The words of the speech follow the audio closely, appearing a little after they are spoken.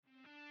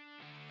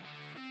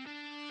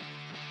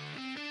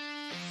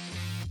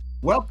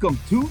Welcome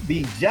to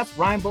the Jeff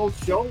Reinbold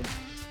Show.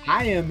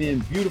 I am in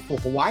beautiful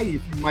Hawaii.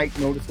 If you might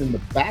notice in the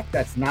back,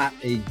 that's not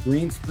a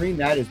green screen.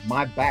 That is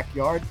my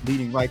backyard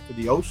leading right to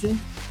the ocean.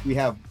 We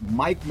have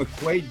Mike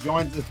McQuaid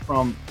joins us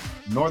from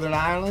Northern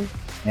Ireland,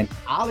 and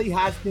Ali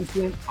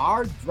Hodgkinson,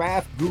 our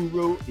draft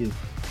guru, is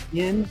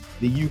in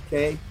the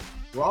UK.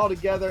 We're all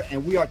together,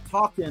 and we are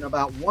talking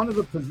about one of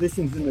the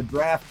positions in the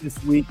draft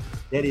this week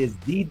that is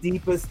the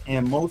deepest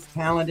and most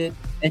talented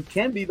and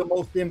can be the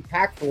most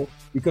impactful,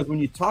 because when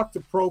you talk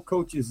to pro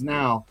coaches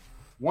now,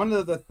 one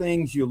of the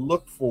things you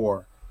look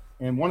for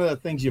and one of the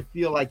things you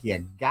feel like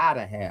you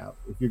gotta have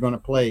if you're going to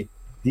play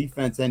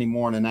defense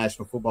anymore in the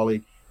National Football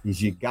League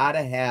is you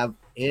gotta have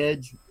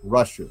edge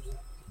rushers,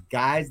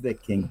 guys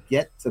that can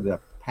get to the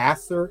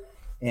passer.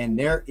 And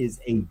there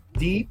is a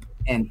deep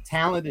and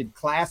talented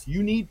class.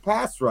 You need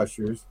pass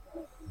rushers.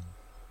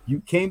 You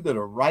came to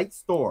the right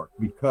store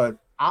because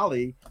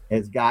Ali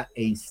has got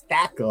a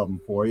stack of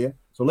them for you.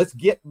 So let's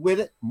get with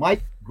it.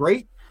 Mike,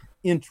 great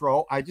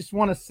intro. I just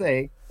want to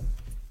say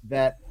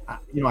that, I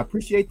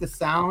appreciate the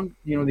sound,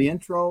 the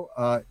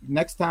intro.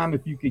 Next time,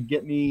 if you could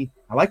get me,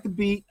 I like the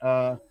beat,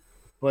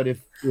 but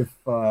if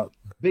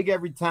big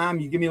every time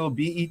you give me a little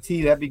BET,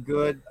 that'd be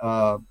good.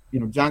 John.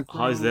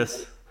 How's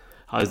this?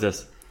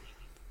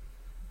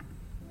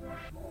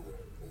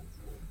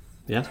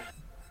 Yeah?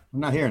 I'm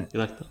not hearing it.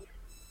 You like that?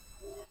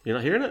 You're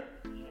not hearing it?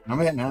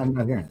 I'm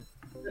not hearing it.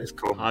 It's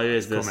coming. How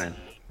is this? Coming.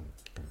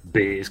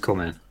 B is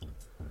coming.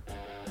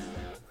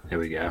 Here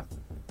we go.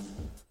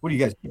 What are you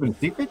guys keeping a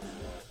secret?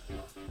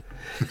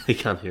 He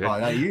can't hear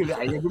it.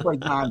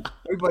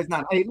 Everybody's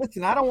not. Hey,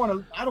 listen, I don't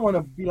want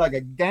to be like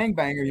a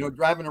gangbanger,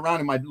 driving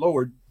around in my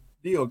lower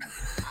deal.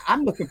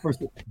 I'm looking for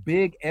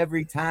big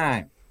every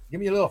time. Give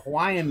me a little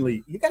Hawaiian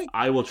lead.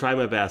 I will try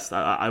my best.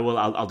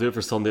 I'll do it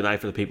for Sunday night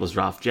for the People's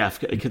Draft.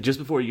 Jeff, just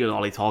before you and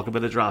Ollie talk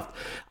about the draft,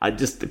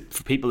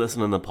 for people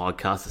listening on the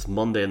podcast, it's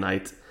Monday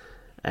night.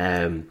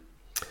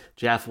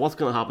 Jeff, what's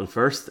going to happen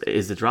first?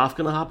 Is the draft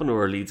going to happen,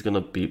 or are Leeds going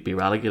to be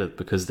relegated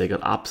because they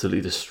got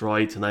absolutely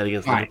destroyed tonight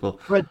against Liverpool?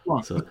 Fred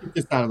Flunk, let's get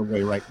this out of the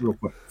way real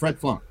quick. Fred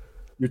Flunk,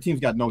 your team's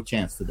got no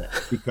chance today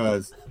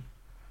because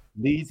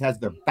Leeds has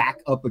their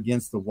back up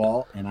against the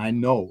wall, and I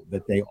know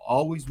that they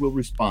always will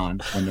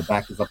respond when their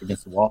back is up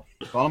against the wall.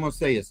 So all I'm going to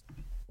say is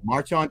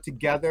march on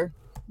together.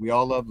 We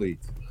all love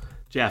Leeds.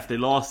 Jeff, they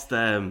lost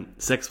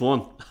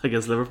 6-1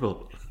 against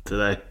Liverpool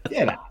today.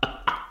 Get out.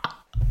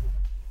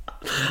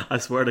 I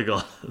swear to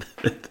God.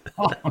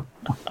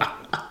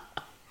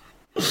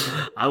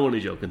 I'm only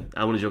joking.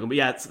 But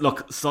yeah,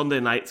 look, Sunday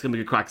night, it's going to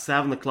be a crack.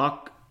 7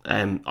 o'clock,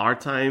 our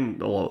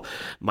time, or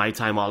my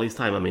time, Ollie's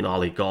time. I mean,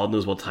 Ollie, God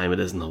knows what time it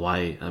is in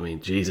Hawaii. I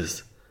mean,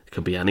 Jesus, it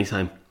could be any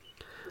time.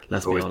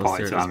 Let's be honest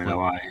here. Time in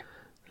Hawaii.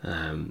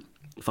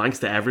 Thanks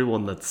to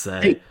everyone that's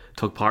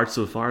took part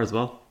so far as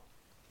well.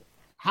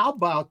 How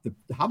about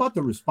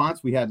the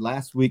response we had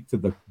last week to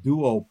the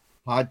Duo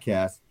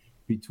podcast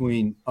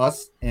between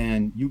us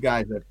and you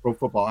guys at Pro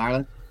Football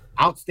Ireland?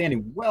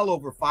 Outstanding, well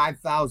over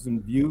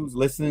 5,000 views,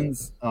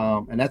 listens,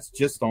 and that's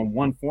just on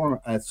one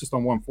format. It's just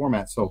on one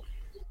format. So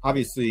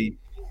obviously,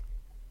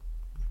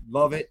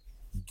 love it.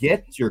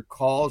 Get your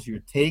calls, your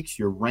takes,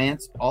 your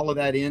rants, all of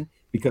that in,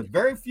 because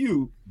very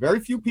few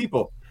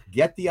people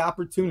get the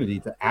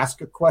opportunity to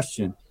ask a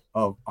question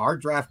of our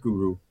draft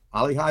guru,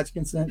 Ali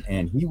Hodgkinson,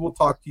 and he will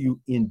talk to you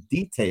in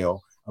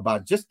detail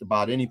about just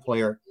about any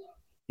player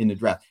in the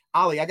draft.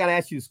 Ali, I got to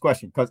ask you this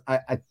question because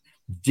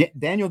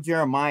Daniel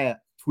Jeremiah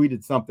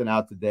tweeted something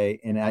out today,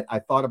 and I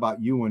thought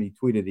about you when he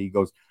tweeted it. He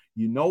goes,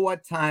 "You know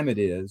what time it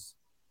is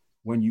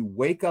when you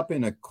wake up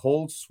in a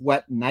cold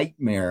sweat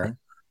nightmare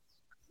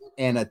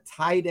and a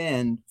tight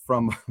end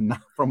from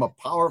a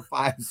Power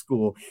 5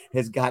 school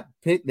has got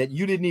picked that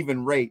you didn't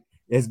even rate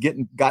has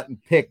gotten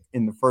picked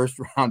in the first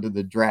round of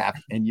the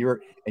draft, and you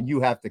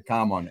have to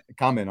comment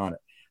on it.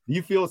 Do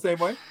you feel the same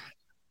way?"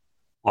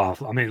 Well,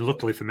 I mean,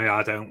 luckily for me,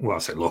 I don't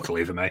have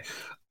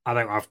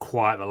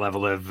quite the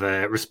level of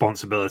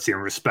responsibility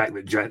and respect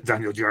that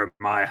Daniel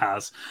Jeremiah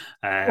has.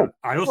 Whoa,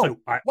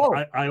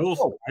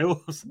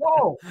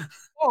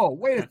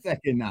 wait a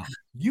second now.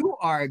 You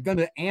are going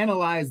to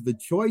analyze the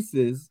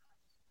choices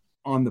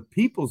on the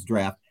People's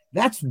Draft.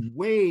 That's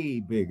way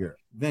bigger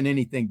than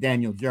anything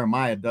Daniel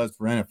Jeremiah does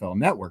for NFL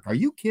Network. Are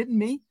you kidding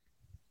me?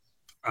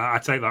 I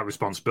take that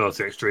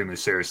responsibility extremely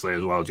seriously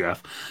as well,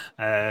 Jeff.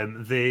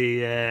 And to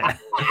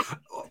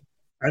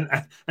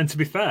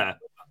be fair,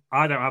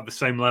 I don't have the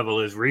same level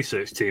as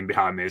research team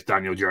behind me as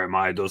Daniel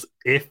Jeremiah does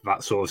if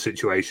that sort of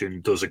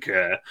situation does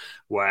occur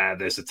where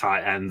there's a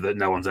tight end that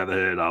no one's ever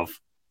heard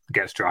of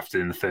gets drafted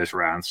in the first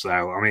round.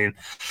 So, I mean,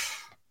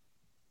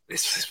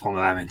 it's one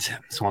of them, isn't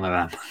it? It's one of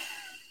them.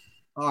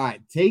 All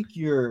right, take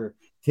your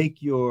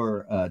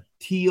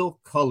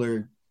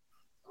teal-colored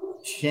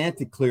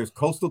Chanticleers,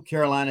 Coastal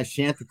Carolina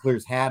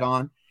Chanticleers hat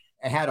off,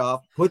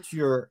 put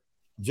your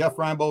Jeff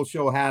Reinbold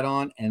Show hat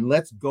on, and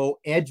let's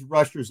go edge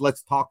rushers.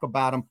 Let's talk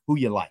about them. Who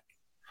you like?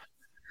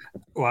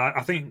 Well,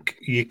 I think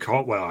you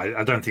can't. Well,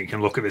 I don't think you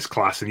can look at this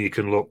class and you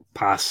can look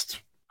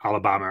past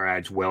Alabama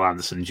edge Will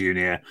Anderson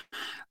Jr.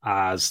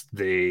 as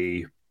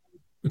the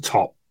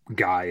top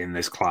guy in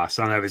this class.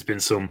 I know there's been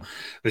some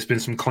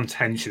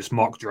contentious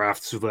mock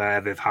drafts where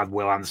they've had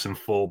Will Anderson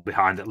fall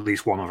behind at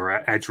least one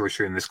other edge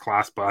rusher in this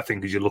class, but I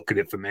think as you look at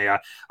it, for me, I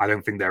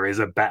don't think there is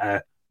a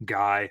better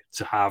guy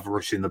to have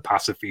rushing the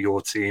passer for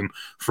your team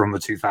from the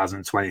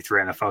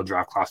 2023 NFL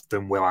draft class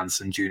than Will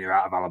Anderson Jr.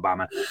 out of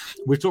Alabama.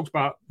 We've talked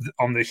about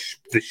on this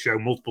show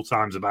multiple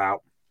times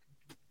about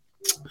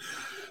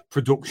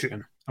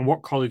production and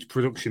what college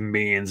production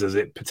means as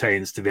it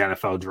pertains to the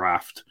NFL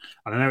draft.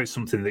 And I know it's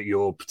something that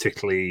you're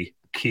particularly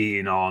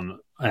keen on,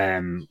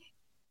 not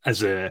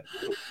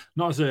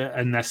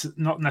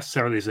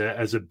necessarily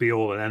as a be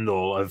all and end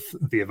all of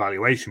the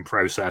evaluation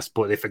process,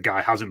 but if a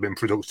guy hasn't been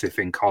productive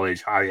in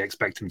college, how you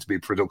expect him to be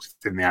productive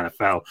in the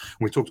NFL.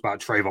 We talked about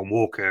Trayvon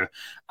Walker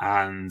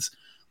and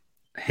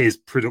his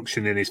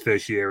production in his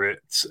first year at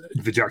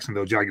the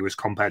Jacksonville Jaguars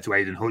compared to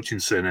Aiden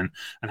Hutchinson, and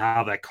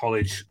how their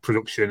college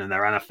production and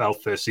their NFL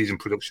first season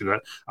production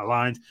are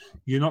aligned.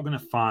 You're not going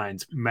to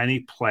find many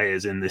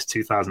players in this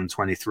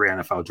 2023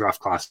 NFL draft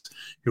class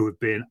who have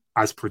been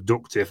as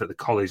productive at the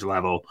college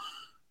level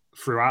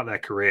throughout their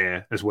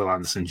career as Will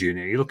Anderson Jr.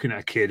 You're looking at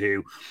a kid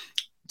who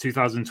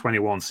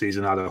 2021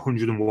 season had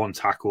 101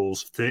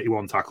 tackles,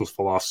 31 tackles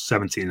for loss,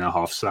 17 and a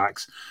half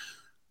sacks.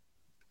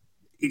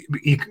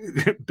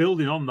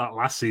 Building on that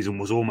last season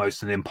was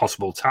almost an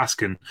impossible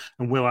task, and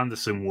Will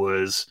Anderson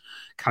was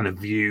kind of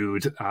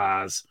viewed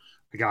as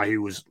a guy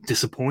who was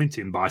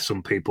disappointing by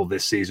some people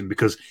this season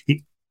because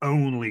he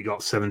only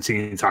got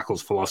 17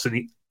 tackles for loss and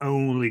he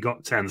only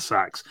got 10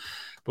 sacks.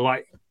 But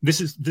like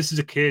this is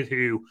a kid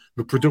who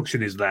the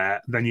production is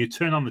there. Then you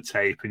turn on the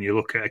tape and you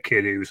look at a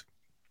kid who's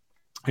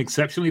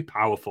exceptionally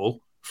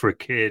powerful for a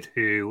kid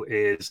who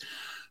is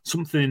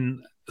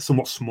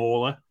somewhat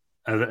smaller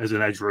as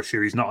an edge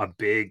rusher. He's not a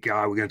big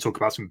guy. We're going to talk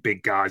about some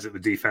big guys at the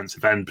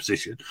defensive end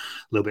position a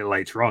little bit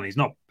later on. He's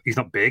not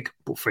big,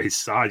 but for his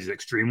size, he's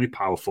extremely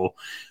powerful,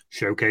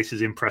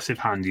 showcases impressive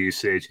hand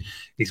usage.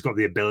 He's got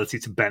the ability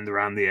to bend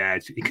around the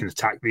edge. He can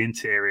attack the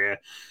interior.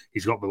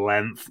 He's got the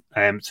length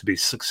to be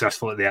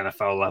successful at the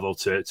NFL level,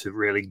 to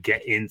really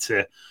get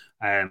into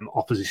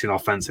opposition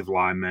offensive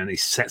linemen. He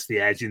sets the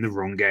edge in the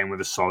run game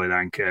with a solid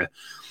anchor.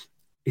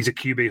 He's a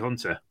QB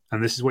hunter,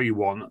 and this is what you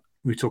want.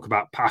 We talk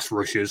about pass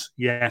rushers.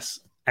 Yes,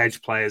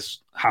 edge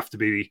players have to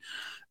be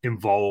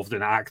involved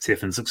and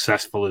active and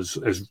successful as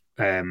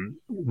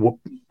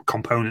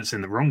components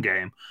in the run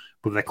game,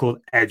 but they're called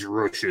edge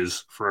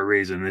rushers for a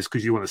reason. It's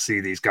because you want to see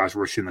these guys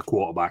rushing the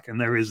quarterback, and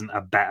there isn't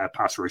a better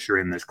pass rusher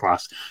in this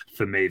class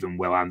for me than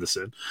Will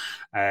Anderson.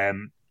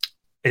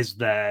 Is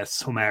there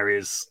some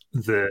areas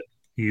that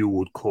you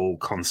would call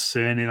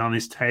concerning on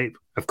his tape?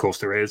 Of course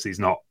there is. He's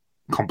not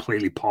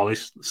completely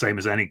polished, same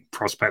as any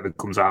prospect that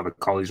comes out of a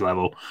college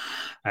level.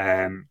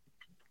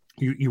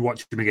 You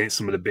watch him against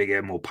some of the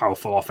bigger, more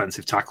powerful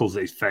offensive tackles that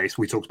he's faced.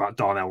 We talked about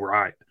Darnell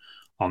Wright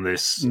on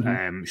this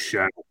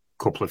show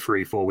a couple of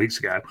 3-4 weeks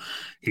ago.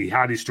 He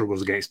had his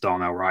struggles against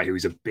Darnell Wright, who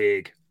is a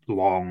big,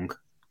 long,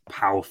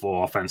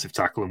 powerful offensive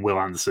tackle, and Will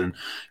Anderson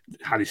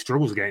had his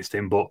struggles against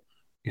him, but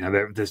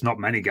there's not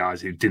many guys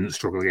who didn't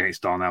struggle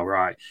against Darnell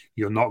Wright.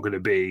 You're not going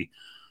to be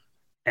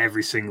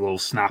every single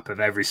snap of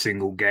every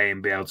single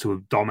game, be able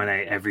to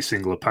dominate every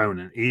single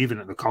opponent, even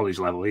at the college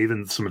level.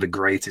 Even some of the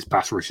greatest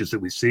pass rushers that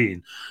we've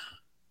seen,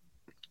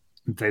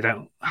 they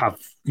don't have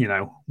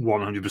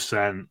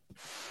 100%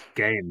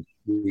 game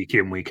week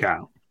in, week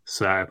out.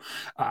 So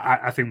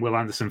I think Will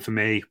Anderson, for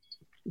me,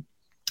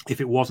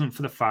 if it wasn't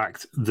for the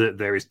fact that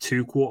there is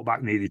 2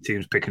 quarterback needed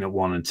teams picking up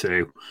 1 and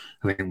 2,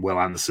 I think Will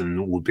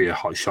Anderson would be a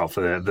hot shot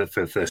for the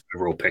first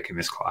overall pick in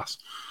this class.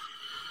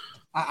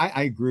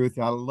 I agree with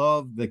you. I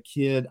love the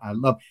kid. I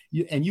love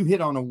you, and you hit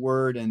on a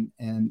word, and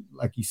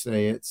like you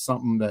say, it's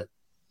something that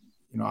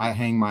I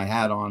hang my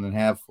hat on and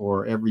have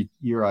for every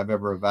year I've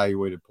ever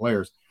evaluated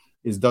players.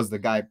 Is, does the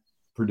guy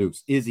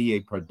produce? Is he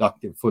a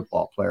productive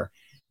football player?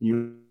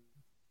 You're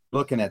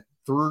looking at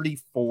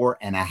 34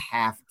 and a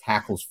half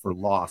tackles for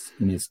loss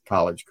in his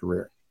college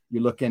career.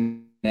 You're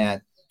looking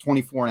at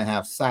 24 and a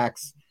half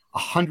sacks,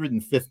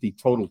 150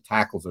 total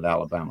tackles at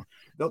Alabama.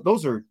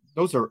 Those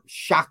are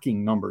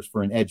shocking numbers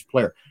for an edge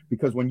player,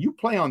 because when you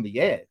play on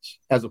the edge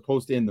as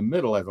opposed to in the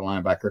middle as a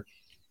linebacker,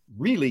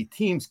 really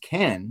teams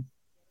can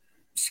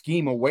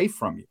scheme away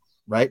from you,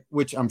 right?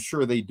 Which I'm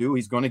sure they do.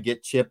 He's going to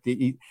get chipped.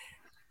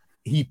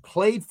 He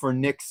played for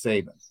Nick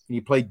Saban.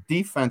 He played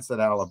defense at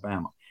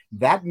Alabama.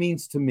 That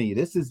means to me,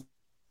 this is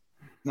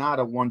not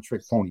a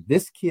one-trick pony.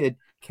 This kid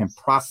can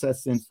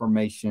process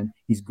information.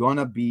 He's going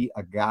to be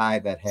a guy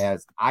that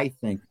has, I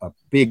think, a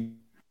big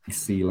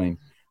ceiling.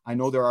 I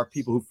know there are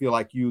people who feel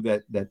like you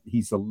that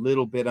he's a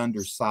little bit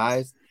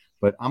undersized,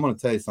 but I'm going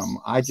to tell you something.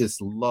 I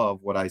just love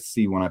what I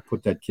see when I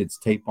put that kid's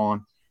tape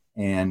on,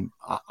 and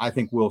I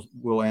think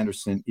Will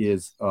Anderson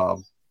is a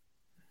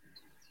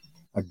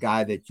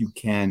guy that you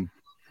can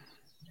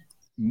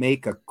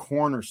make a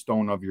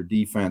cornerstone of your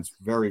defense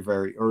very,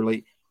 very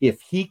early.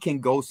 If he can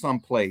go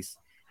someplace,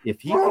 if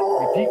he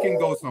can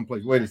go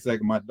someplace. Wait a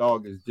second, my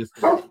dog is just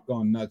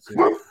gone nuts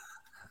here.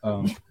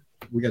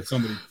 We got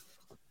somebody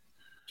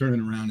turning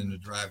around in the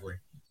driveway.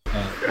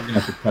 You're gonna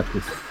have to cut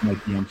this,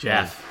 Mikey. I'm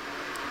sorry.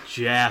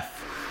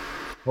 Jeff.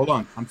 Hold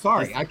on. I'm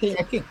sorry. I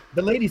can't.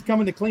 The lady's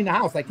coming to clean the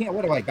house. I can't.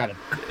 What do I got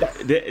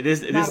to?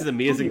 This is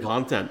amazing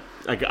content.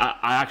 Like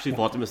I actually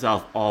thought to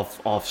myself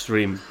off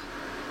stream,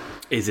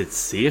 is it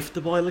safe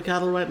to boil the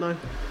kettle right now?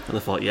 And I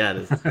thought, yeah, it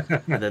is.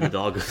 And then the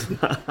dog goes,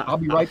 I'll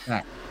be right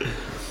back.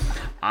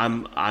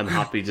 I'm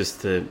happy just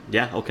to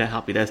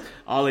happy days.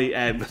 Ollie,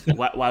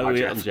 while we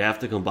wait on Jeff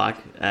to come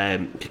back,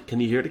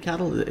 can you hear the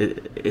kettle?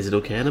 Is it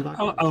okay in the back?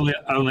 Only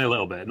a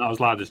little bit, not as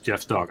loud as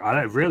Jeff's dog.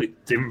 I really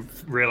didn't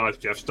realise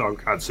Jeff's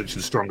dog had such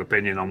a strong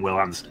opinion on Will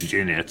Anderson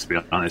Jr. To be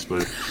honest,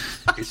 but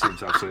he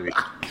seems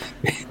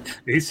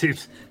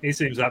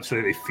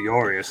absolutely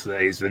furious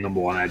that he's the number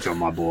one edge on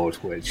my board,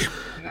 which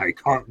you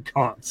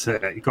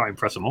can't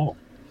impress them all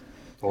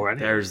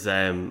already.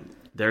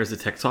 There's a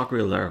TikTok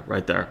reel there,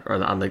 right there,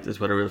 and like the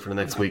Twitter reel for the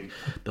next week.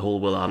 The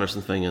whole Will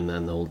Anderson thing, and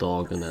then the whole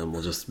dog, and then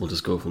we'll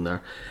just go from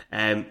there.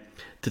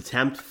 To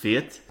tempt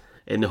fate,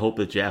 in the hope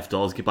that Jeff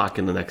does get back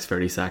in the next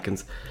 30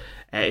 seconds.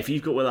 If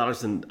you've got Will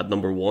Anderson at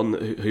number one,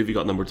 who have you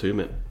got number two,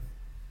 mate?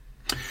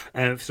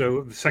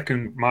 So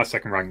my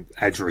second ranked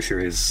edge rusher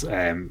is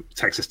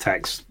Texas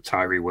Tech's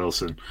Tyree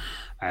Wilson.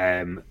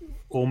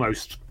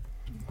 Almost.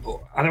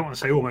 I don't want to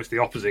say almost the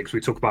opposite because we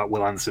talk about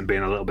Will Anderson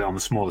being a little bit on the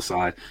smaller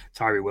side.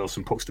 Tyree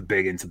Wilson puts the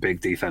big into big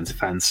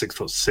defensive ends,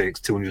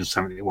 6'6",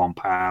 271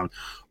 pounds,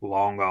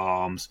 long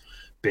arms,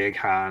 big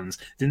hands.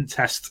 Didn't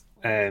test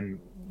in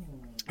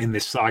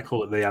this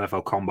cycle at the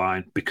NFL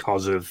Combine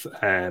because of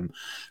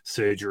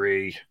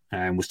surgery,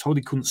 and was told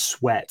he couldn't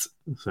sweat,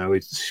 so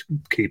it's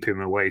keep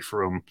him away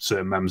from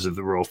certain members of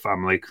the royal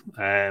family.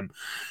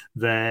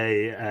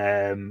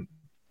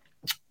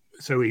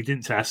 So he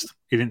didn't test.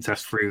 He didn't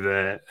test through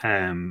the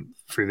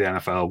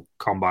NFL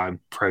Combine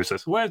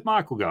process. Where's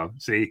Michael go?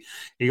 See,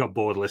 he got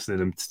bored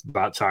listening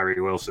about Tyree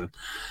Wilson.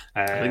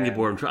 I think you're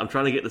bored. I'm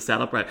trying to get the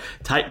setup right.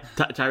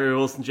 Tyree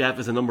Wilson, Jeff,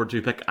 is a number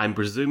two pick. I'm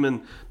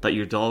presuming that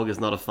your dog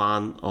is not a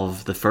fan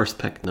of the first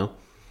pick. No.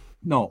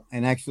 No,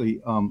 and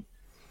actually,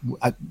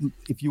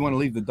 if you want to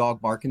leave the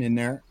dog barking in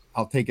there,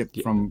 I'll take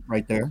it from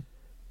right there.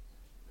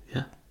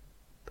 Yeah.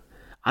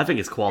 I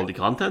think it's quality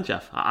content,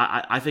 Jeff.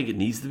 I think it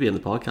needs to be in the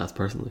podcast,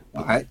 personally.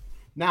 All right.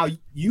 Now, are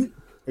you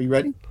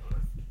ready?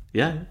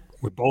 Yeah.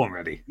 We're born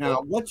ready.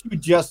 Now, what you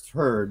just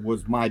heard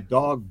was my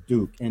dog,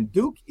 Duke. And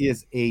Duke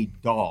is a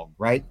dog,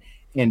 right?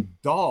 And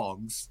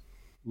dogs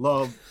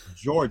love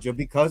Georgia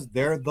because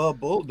they're the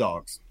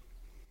Bulldogs.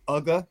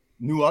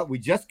 We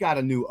just got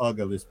a new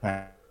Uga this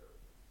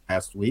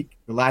past week.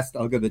 The last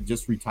Uga that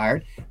just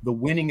retired. The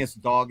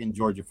winningest dog in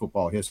Georgia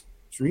football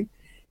history.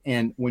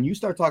 And when you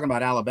start talking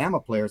about Alabama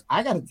players,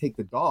 I got to take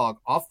the dog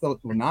off the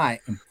lanai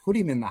and put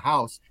him in the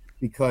house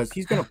because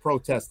he's going to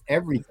protest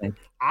everything.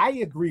 I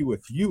agree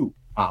with you,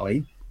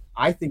 Ollie.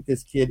 I think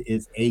this kid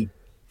is a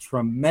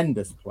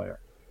tremendous player.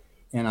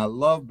 And I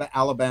love the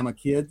Alabama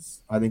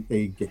kids. I think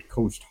they get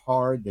coached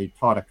hard. They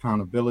taught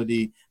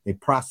accountability. They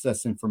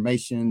process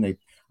information. There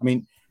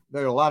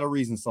are a lot of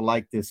reasons to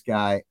like this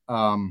guy.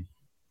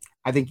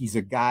 I think he's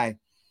a guy.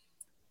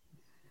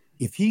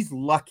 If he's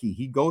lucky,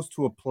 he goes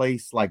to a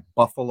place like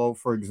Buffalo,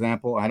 for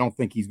example. I don't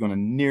think he's going to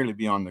nearly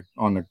be on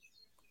the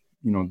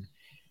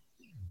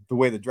the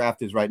way the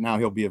draft is right now.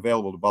 He'll be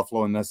available to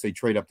Buffalo unless they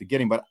trade up to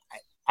get him. But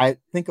I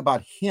think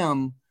about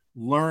him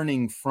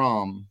learning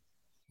from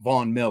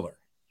Von Miller,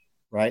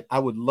 right? I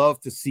would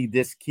love to see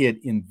this kid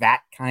in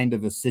that kind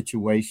of a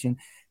situation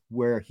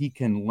where he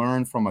can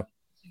learn from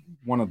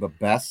one of the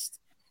best.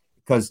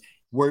 Because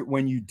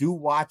when you do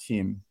watch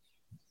him,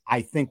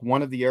 I think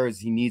one of the areas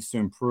he needs to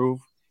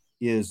improve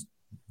is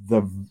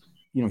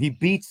he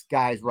beats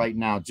guys right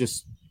now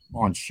just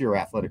on sheer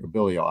athletic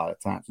ability a lot of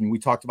times. And we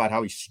talked about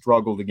how he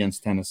struggled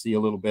against Tennessee a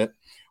little bit.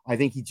 I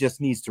think he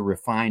just needs to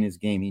refine his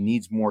game. He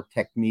needs more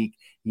technique.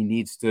 He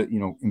needs to,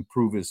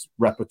 improve his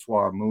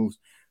repertoire of moves.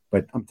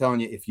 But I'm telling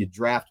you, if you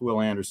draft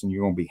Will Anderson,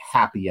 you're going to be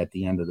happy at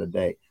the end of the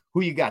day.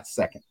 Who you got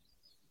second?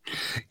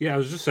 Yeah, I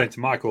was just saying to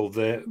Michael,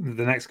 the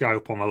next guy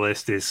up on the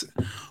list is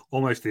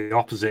almost the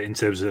opposite in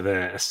terms of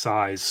a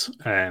size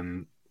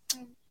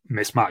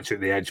mismatch at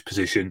the edge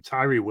position.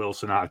 Tyree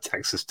Wilson out of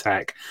Texas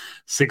Tech,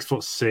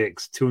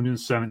 6'6",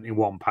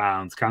 271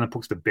 pounds, kind of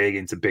puts the big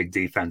into big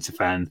defensive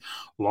end,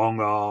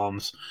 long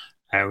arms.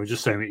 We're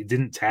just saying he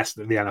didn't test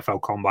at the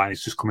NFL Combine.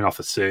 He's just coming off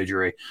a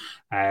surgery.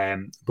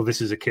 But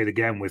this is a kid,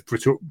 again, with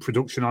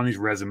production on his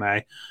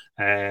resume,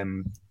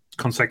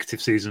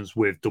 consecutive seasons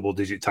with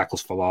double-digit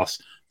tackles for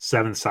loss,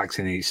 7 sacks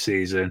in each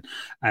season.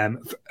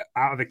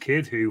 Out of a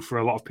kid who, for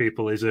a lot of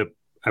people, is a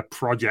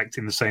project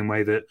in the same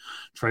way that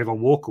Trayvon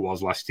Walker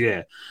was last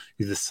year.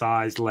 He's a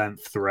size,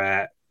 length,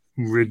 threat,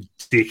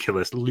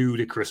 ridiculous,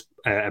 ludicrous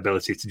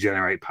ability to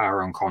generate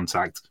power on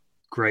contact,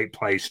 great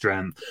play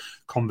strength,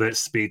 converts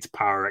speed to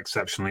power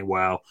exceptionally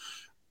well.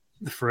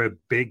 For a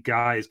big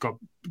guy, he's got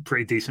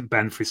pretty decent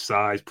bend for his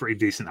size, pretty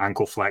decent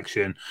ankle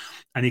flexion,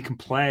 and he can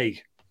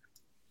play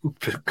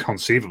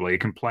conceivably, he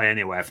can play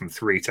anywhere from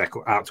 3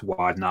 out to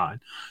wide 9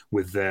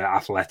 with the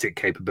athletic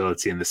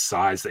capability and the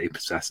size that he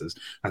possesses.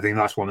 I think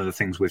that's one of the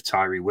things with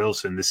Tyree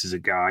Wilson. This is a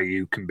guy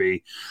who can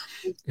be,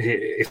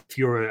 if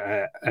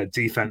you're a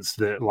defense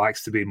that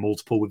likes to be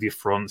multiple with your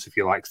fronts, if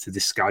you like to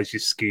disguise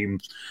your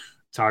schemes,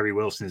 Tyree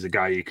Wilson is a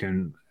guy you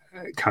can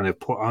kind of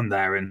put on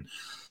there and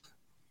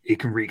he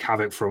can wreak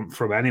havoc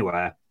from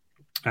anywhere.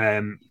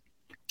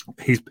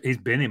 He's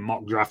been in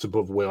mock draft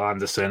above Will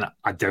Anderson.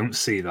 I don't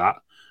see that.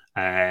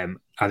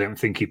 I don't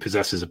think he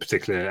possesses a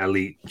particular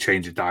elite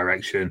change of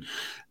direction.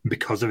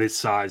 Because of his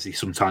size, he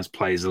sometimes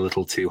plays a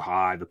little too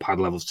high. The pad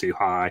level's too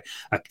high.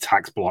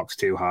 Attacks blocks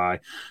too high.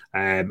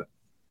 And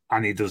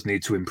he does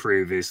need to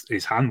improve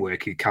his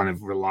handwork. He kind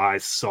of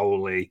relies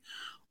solely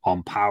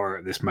on power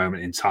at this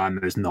moment in time.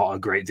 There's not a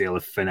great deal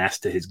of finesse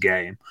to his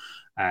game.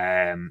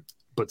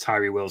 But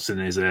Tyree Wilson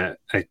is a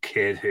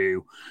kid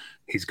who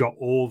he's got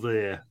all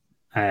the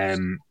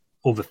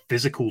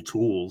physical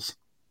tools,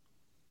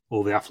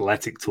 all the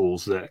athletic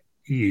tools that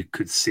you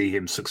could see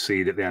him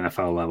succeed at the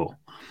NFL level.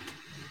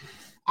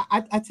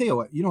 I tell you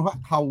what, you know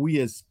how we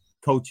as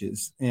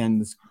coaches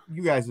and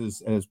you guys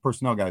as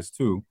personnel guys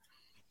too,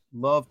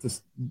 love to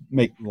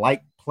make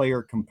like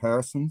player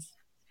comparisons,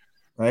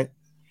 right?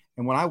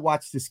 And when I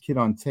watched this kid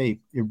on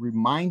tape, he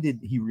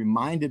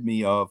reminded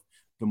me of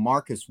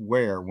DeMarcus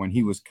Ware when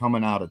he was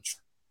coming out of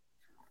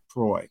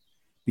Troy,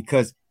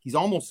 because he's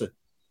almost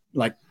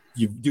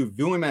you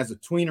view him as a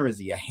tweener. Is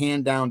he a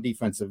hand down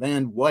defensive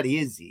end? What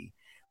is he?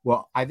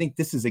 Well, I think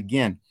this is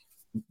again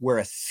where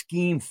a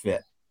scheme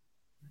fit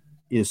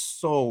is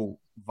so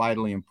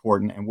vitally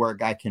important, and where a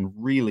guy can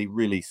really,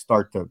 really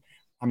start to.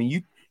 I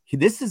mean,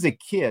 this is a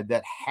kid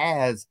that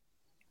has,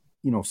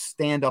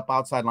 stand up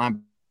outside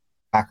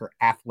linebacker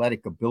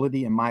athletic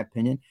ability. In my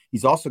opinion,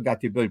 he's also got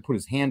the ability to put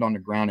his hand on the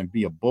ground and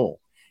be a bull,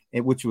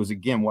 which was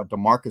again what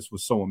DeMarcus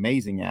was so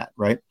amazing at,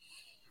 right?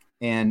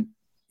 And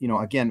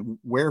again,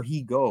 where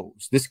he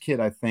goes, this kid,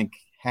 I think,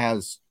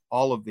 has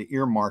all of the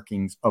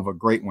earmarkings of a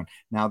great one.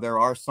 Now, there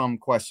are some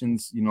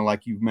questions,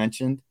 like you've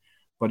mentioned,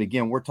 but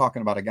again, we're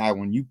talking about a guy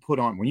when you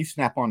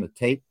snap on the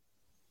tape,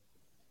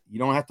 you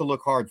don't have to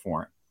look hard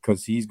for him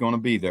because he's going to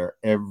be there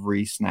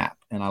every snap.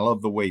 And I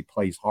love the way he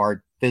plays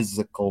hard,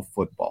 physical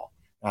football.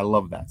 I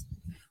love that.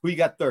 Who you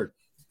got third?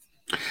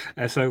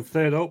 So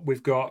third up,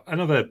 we've got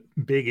another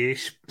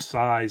big-ish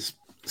size,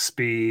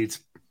 speed,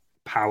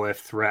 power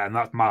threat, and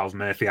that's Miles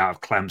Murphy out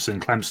of Clemson.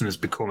 Clemson has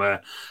become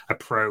a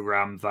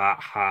program that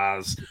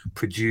has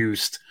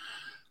produced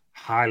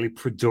highly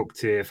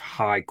productive,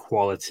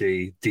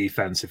 high-quality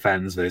defensive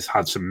ends. There's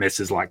had some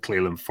misses like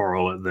Cleveland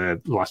Farrell at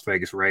the Las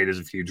Vegas Raiders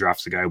a few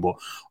drafts ago, but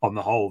on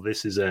the whole,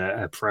 this is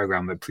a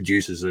program that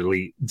produces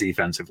elite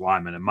defensive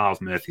linemen, and Miles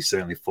Murphy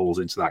certainly falls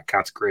into that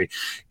category.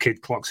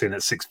 Kid clocks in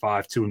at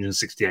 6'5",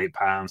 268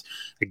 pounds.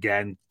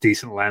 Again,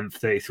 decent length,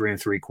 33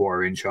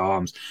 3/4-inch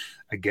arms.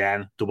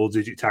 Again,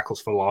 double-digit tackles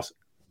for loss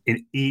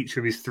in each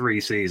of his 3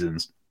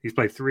 seasons. He's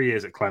played 3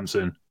 years at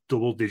Clemson,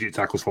 double-digit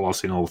tackles for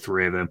loss in all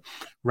 3 of them.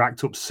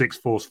 Racked up 6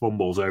 forced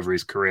fumbles over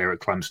his career at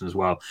Clemson as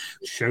well.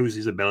 Shows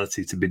his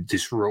ability to be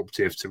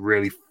disruptive, to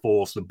really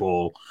force the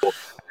ball.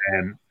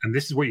 And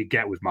this is what you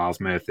get with Miles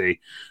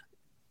Murphy.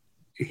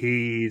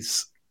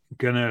 He's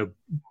going to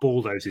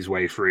bulldoze his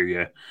way through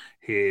you.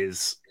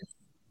 He's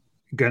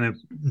going to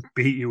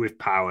beat you with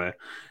power.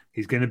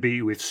 He's going to beat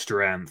you with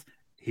strength.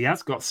 He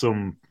has got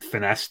some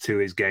finesse to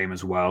his game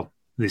as well.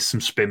 There's some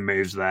spin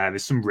moves there.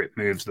 There's some rip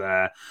moves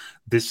there.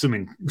 There's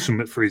some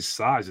for his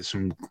size. There's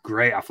some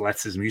great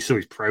athleticism. You saw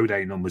his pro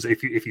day numbers.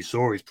 If you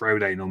saw his pro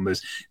day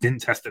numbers,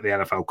 didn't test at the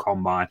NFL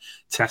Combine,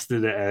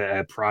 tested at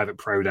a private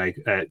pro day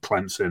at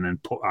Clemson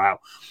and put out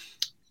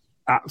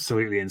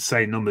absolutely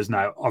insane numbers.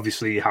 Now,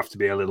 obviously, you have to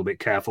be a little bit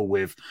careful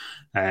with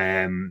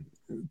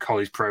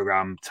college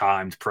program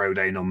timed pro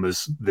day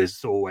numbers.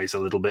 There's always a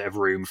little bit of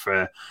room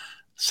for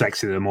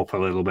sexing them up a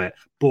little bit,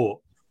 but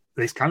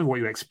it's kind of what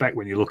you expect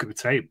when you look at the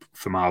tape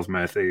for Miles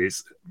Murphy.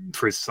 Is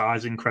for his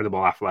size,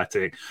 incredible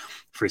athletic,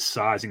 for his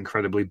size,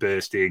 incredibly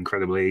bursty,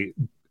 incredibly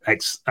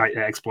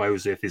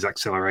explosive. His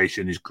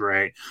acceleration is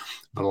great.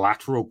 The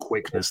lateral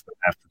quickness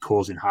there for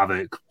causing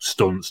havoc,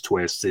 stunts,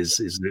 twists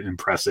is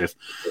impressive.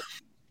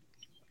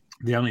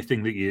 The only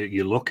thing that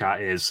you look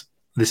at is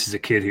this is a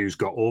kid who's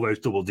got all those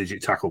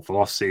double-digit tackle for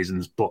loss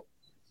seasons, but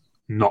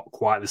not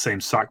quite the same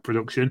sack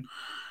production.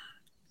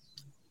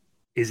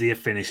 Is he a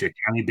finisher?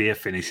 Can he be a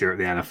finisher at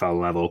the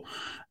NFL level?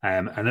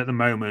 And at the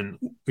moment,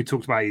 we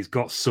talked about he's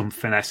got some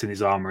finesse in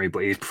his armory,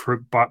 but he's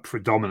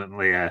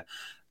predominantly a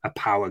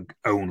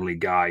power-only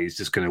guy. He's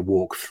just going to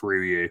walk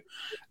through you,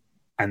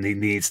 and he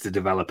needs to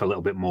develop a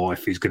little bit more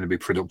if he's going to be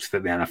productive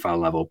at the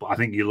NFL level. But I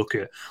think you look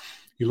at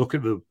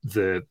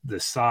the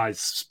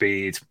size,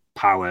 speed,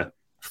 power,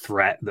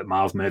 threat that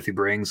Miles Murphy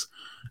brings.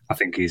 I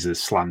think he's a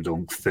slam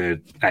dunk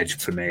third edge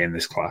for me in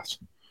this class.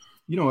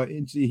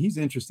 He's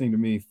interesting to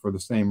me for the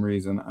same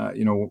reason.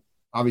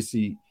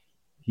 Obviously,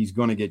 he's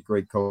going to get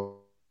great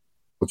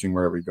coaching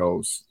wherever he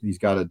goes. He's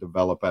got to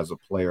develop as a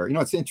player.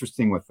 It's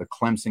interesting with the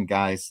Clemson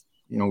guys.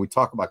 We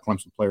talk about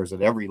Clemson players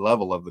at every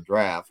level of the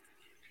draft.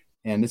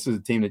 And this is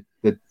a team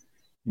that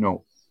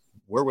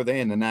where were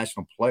they in the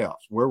national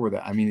playoffs? Where were they?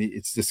 I mean,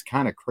 it's just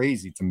kind of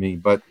crazy to me,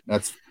 but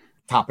that's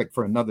topic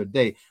for another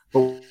day.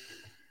 But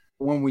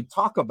when we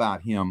talk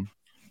about him,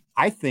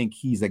 I think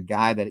he's a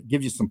guy that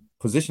gives you some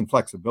position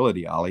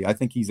flexibility, Ollie. I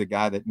think he's a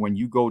guy that when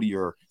you go to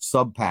your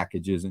sub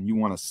packages and you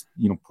want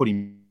to, put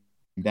him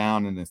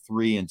down in the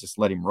 3 and just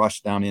let him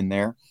rush down in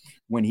there,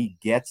 when he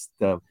gets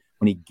a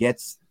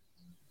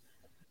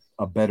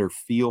better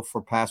feel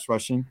for pass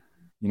rushing,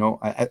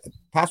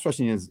 pass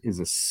rushing is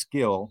a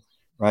skill,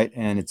 right?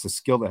 And it's a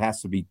skill that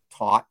has to be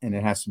taught and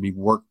it has to be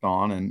worked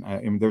on.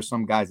 And there's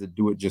some guys that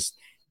do it just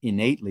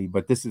innately,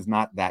 but this is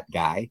not that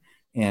guy.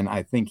 And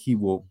I think he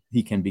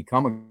can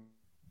become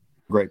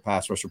a great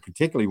pass rusher,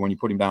 particularly when you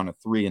put him down a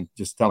 3 and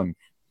just tell him,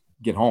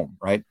 get home,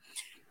 right?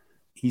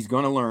 He's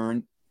going to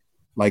learn,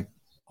 like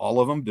all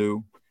of them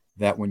do,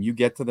 that when you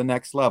get to the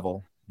next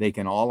level, they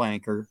can all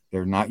anchor.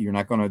 You're not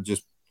going to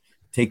just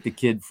take the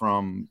kid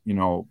from,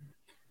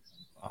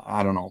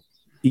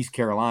 East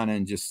Carolina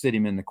and just sit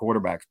him in the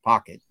quarterback's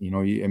pocket.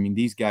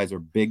 These guys are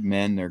big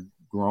men. They're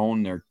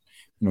grown. They're,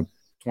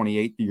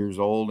 28 years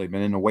old. They've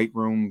been in the weight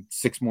room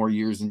 6 more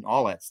years and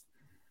all that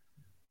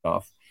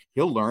stuff.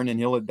 He'll learn and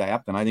he'll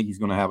adapt, and I think he's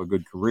going to have a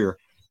good career.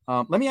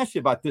 Let me ask you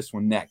about this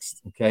one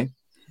next, okay?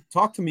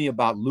 Talk to me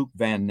about Luke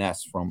Van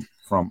Ness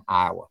from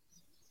Iowa.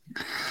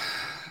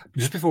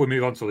 Just before we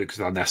move on to Lucas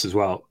Van Ness as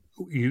well,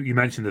 you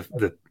mentioned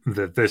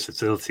the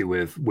versatility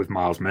with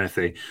Miles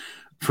Murphy.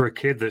 For a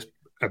kid that's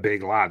a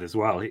big lad as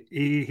well,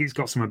 he's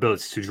got some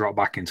ability to drop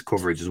back into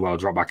coverage as well,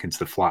 drop back into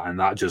the flat, and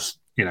that just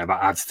that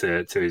adds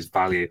to his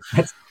value.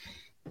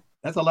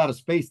 That's a lot of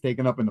space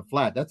taken up in the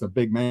flat. That's a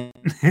big man.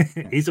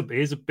 He's a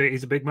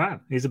big man.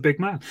 He's a big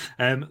man.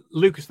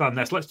 Lucas Van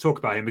Ness. Let's talk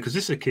about him because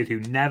this is a kid who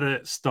never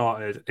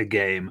started a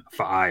game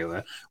for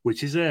Iowa,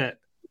 which is a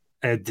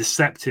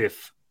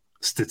deceptive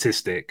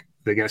statistic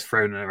that gets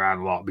thrown around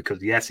a lot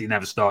because, yes, he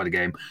never started a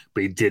game,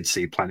 but he did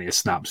see plenty of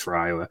snaps for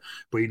Iowa.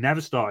 But he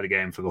never started a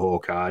game for the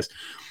Hawkeyes.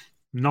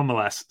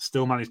 Nonetheless,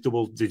 still managed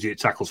double-digit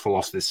tackles for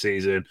loss this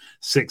season,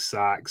 6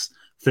 sacks,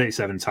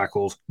 37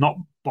 tackles, not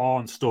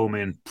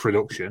barnstorming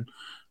production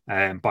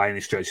by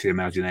any stretch of the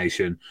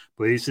imagination.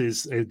 But this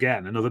is,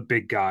 again, another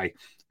big guy,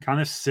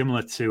 kind of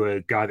similar to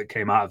a guy that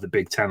came out of the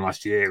Big Ten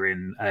last year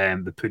in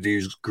the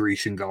Purdue's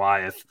Grecian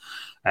Goliath,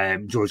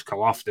 George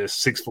Karlaftis,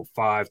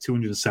 6'5",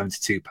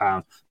 272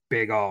 pounds,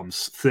 big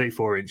arms,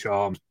 34-inch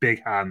arms,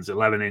 big hands,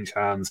 11-inch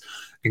hands,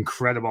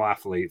 incredible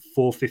athlete,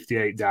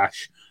 458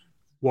 dash,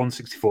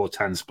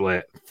 164-10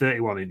 split,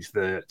 31-inch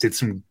vert, did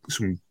some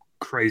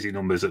crazy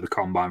numbers at the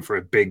combine for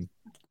a big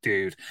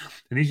dude.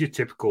 And he's your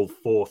typical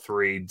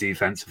 4'3"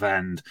 defensive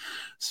end,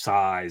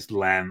 size,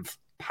 length,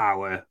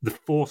 power, the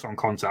force on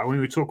contact. When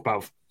we talk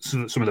about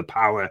some of the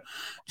power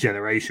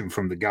generation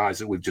from the guys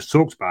that we've just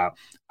talked about,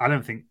 I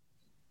don't think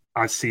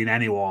I've seen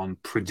anyone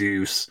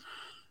produce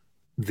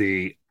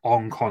the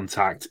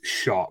on-contact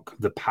shock,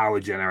 the power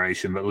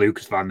generation that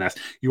Lucas Van Ness.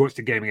 You watched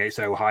the game against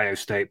Ohio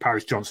State.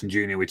 Paris Johnson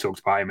Jr., we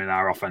talked about him in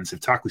our offensive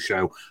tackle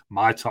show,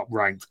 my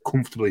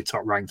comfortably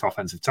top-ranked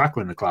offensive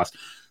tackle in the class.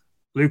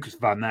 Lucas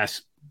Van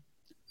Ness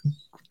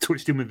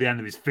touched him with the end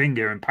of his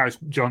finger and Paris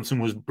Johnson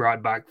was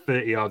right back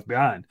 30 yards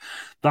behind.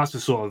 That's the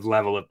sort of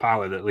level of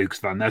power that Lucas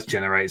Van Ness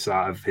generates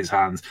out of his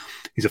hands.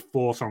 He's a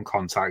force on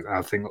contact,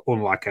 I think,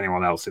 unlike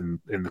anyone else in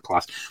the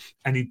class.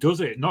 And he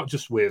does it not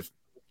just with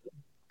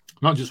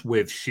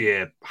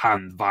sheer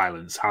hand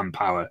violence, hand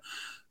power.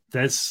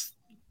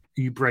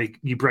 You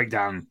break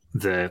down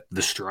the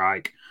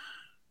strike,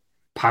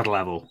 pad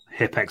level,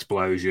 hip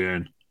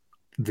explosion,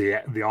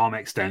 the arm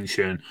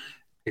extension.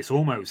 It's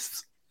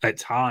almost, at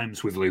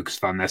times with Lucas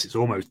Van Ness, it's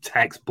almost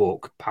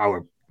textbook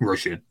power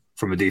rushing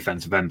from a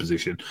defensive end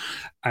position.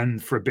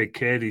 And for a big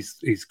kid,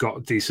 he's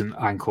got decent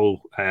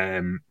ankle,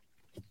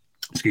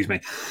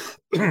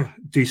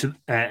 decent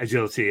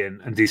agility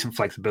and decent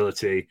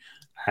flexibility.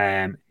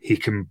 He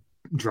can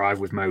drive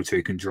with motor,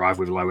 he can drive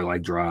with lower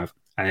leg drive,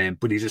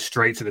 but he's a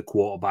straight to the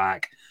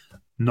quarterback,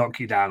 knock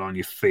you down on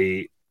your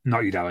feet,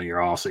 knock you down on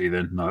your arse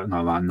even,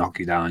 knock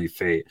you down on your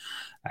feet,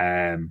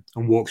 and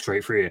walk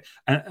straight through you.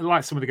 And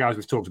like some of the guys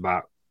we've talked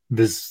about,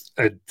 there's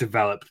a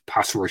developed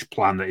pass rush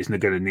plan that is going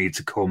to need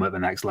to come at the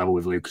next level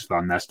with Lucas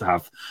Van Ness to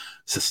have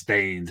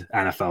sustained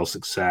NFL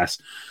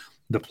success.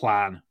 The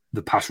plan,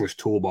 the pass rush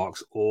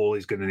toolbox, all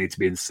is going to need to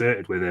be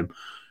inserted with him.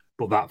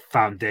 But that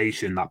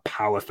foundation, that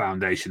power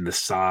foundation, the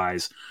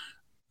size,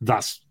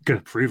 that's going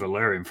to prove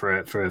alluring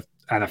for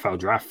NFL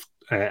draft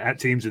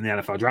teams in the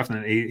NFL draft.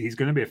 And he's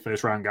going to be a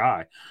first-round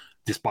guy,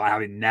 despite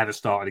having never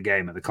started a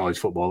game at the college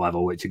football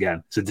level, which,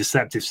 again, it's a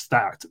deceptive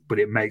stat, but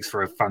it makes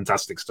for a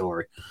fantastic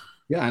story.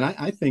 Yeah, and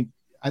I think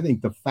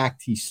the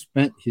fact he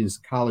spent his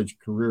college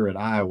career at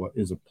Iowa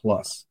is a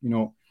plus.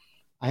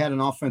 I had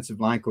an offensive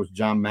line coach,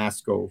 John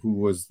Masco, who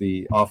was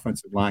the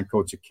offensive line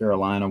coach at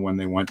Carolina when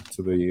they went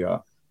to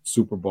the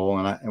Super Bowl,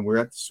 and we're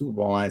at the Super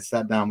Bowl, and I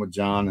sat down with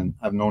John, and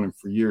I've known him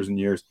for years and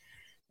years,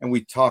 and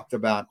we talked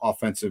about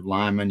offensive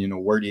linemen.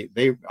 Where do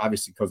they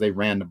obviously, because they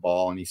ran the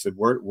ball, and he said,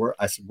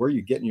 I said, where are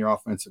you getting your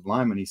offensive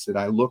linemen? He said,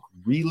 I look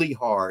really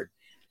hard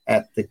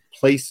at the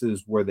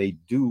places where they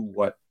do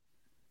what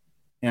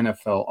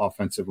NFL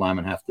offensive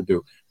linemen have to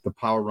do. The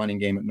power running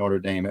game at Notre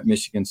Dame, at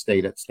Michigan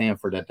State, at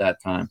Stanford at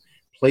that time.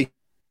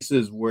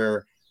 Places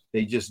where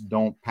they just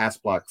don't pass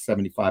block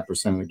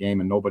 75% of the game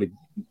and nobody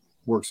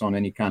works on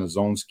any kind of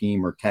zone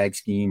scheme or tag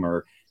scheme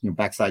or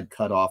backside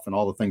cutoff and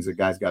all the things that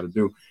guys got to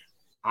do.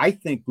 I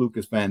think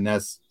Lucas Van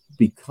Ness,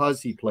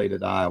 because he played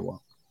at Iowa,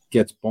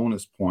 gets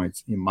bonus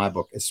points in my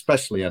book,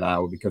 especially at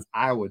Iowa, because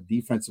Iowa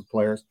defensive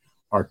players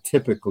are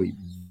typically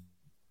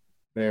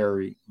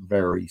very,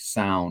 very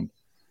sound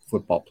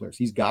football players.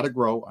 He's got to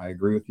grow. I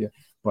agree with you,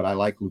 but I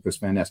like Lucas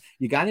Van Ness.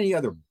 You got any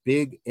other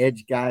big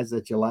edge guys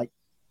that you like?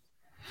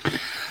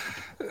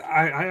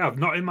 I have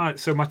not in my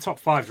top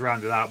five's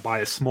rounded out by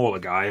a smaller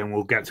guy, and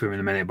we'll get to him in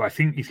a minute. But I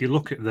think if you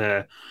look at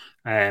the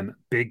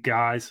big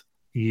guys,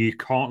 you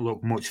can't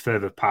look much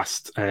further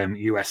past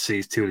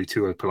USC's Tuli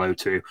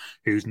Tuipulotu,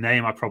 whose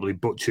name I probably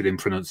butchered in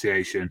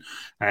pronunciation.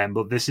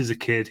 But this is a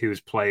kid who has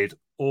played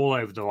all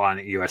over the line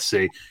at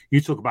USC. You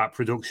talk about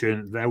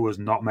production. There was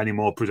not many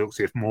more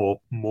productive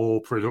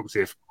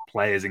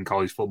players in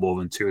college football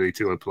than Tuli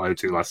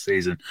Tuipulotu last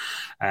season.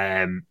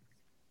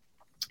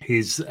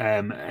 His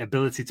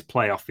ability to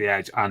play off the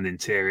edge and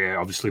interior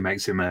obviously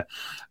makes him a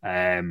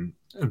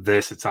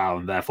versatile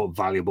and therefore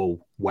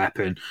valuable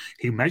weapon.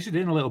 He measured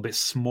in a little bit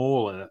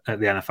smaller at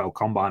the NFL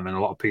Combine than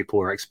a lot of people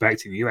were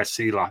expecting.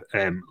 USC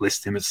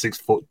listed him at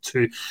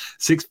 6'2",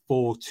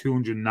 6'4",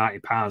 290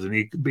 pounds, and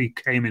he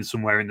came in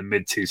somewhere in the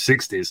mid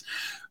 260s,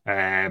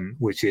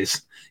 which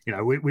is,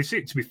 we've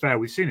seen, to be fair,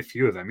 we've seen a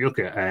few of them. You look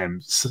at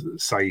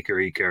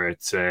Saika Ika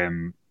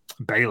at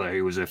Baylor,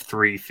 who was a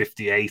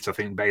 358, I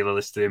think Baylor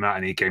listed him at,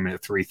 and he came in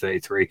at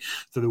 333.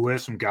 So there were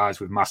some guys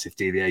with massive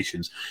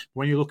deviations.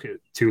 When you look at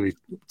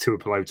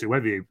Tuipulotu,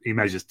 whether he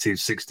measures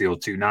 260 or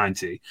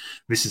 290,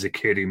 this is a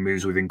kid who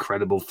moves with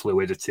incredible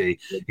fluidity,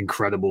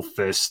 incredible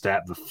first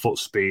step. The foot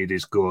speed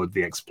is good.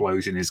 The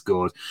explosion is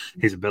good.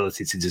 His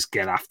ability to just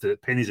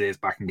pin his ears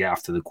back and get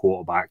after the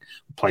quarterback,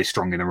 play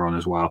strong in the run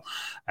as well.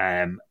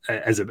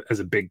 As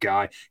a big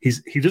guy,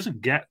 he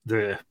doesn't get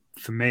the...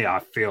 For me, I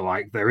feel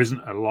like there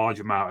isn't a large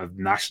amount of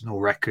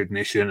national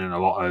recognition and a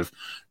lot of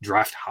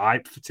draft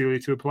hype for Tuli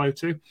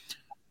Tuipulotu.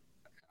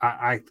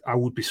 I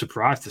would be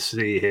surprised to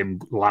see him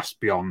last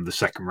beyond the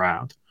second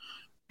round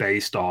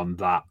based on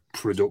that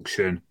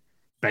production,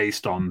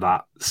 based on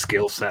that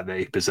skill set that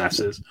he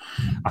possesses.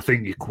 I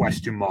think your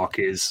question mark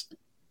is,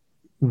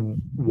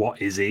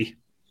 what is he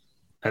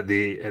at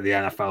the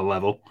NFL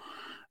level?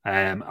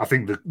 I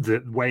think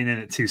the weighing in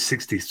at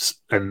 260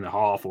 and a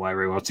half or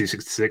whatever it was,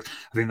 266,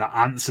 I think that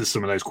answers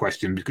some of those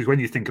questions, because when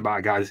you think about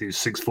a guy who's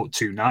 6'2",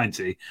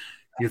 290,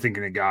 you're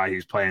thinking a guy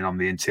who's playing on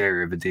the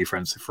interior of the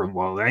defensive front.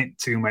 Well, there ain't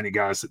too many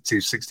guys at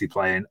 260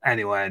 playing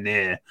anywhere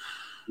near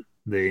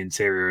the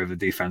interior of the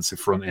defensive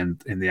front in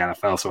the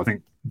NFL. So I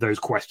think those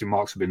question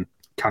marks have been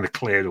kind of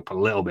cleared up a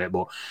little bit.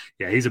 But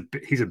yeah, he's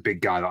a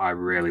big guy that I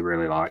really,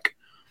 really like.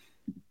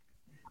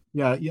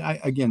 Yeah.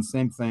 Again,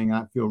 same thing.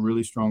 I feel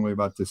really strongly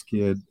about this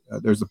kid.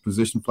 There's a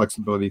position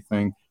flexibility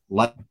thing.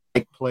 Like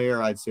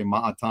player, I'd say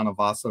Ma'atana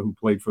Vasa, who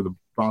played for the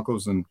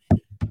Broncos and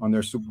on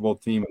their Super Bowl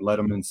team and led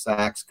them in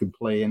sacks, could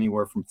play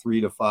anywhere from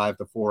 3 to 5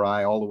 to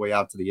 4-eye, all the way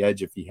out to the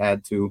edge if he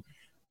had to.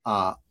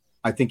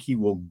 I think he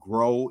will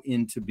grow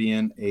into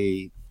being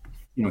a,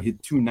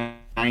 hit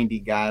 290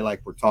 guy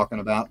like we're talking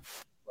about.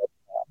 But,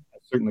 I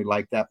certainly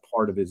like that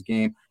part of his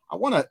game. I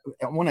want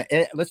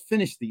to let's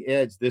finish the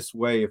edge this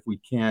way if we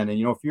can. And,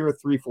 if you're a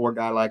 3-4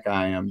 guy like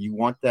I am, you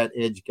want that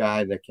edge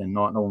guy that can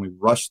not only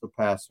rush the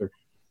passer,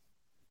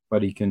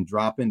 but he can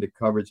drop into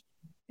coverage.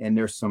 And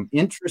there's some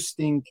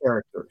interesting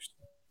characters,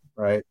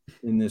 right,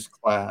 in this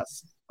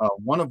class.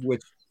 One of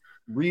which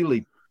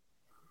really,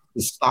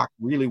 the stock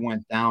really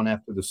went down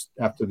after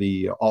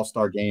the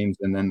All-Star games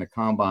and then the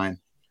Combine.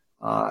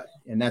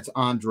 And that's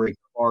Andre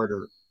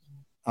Carter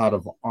out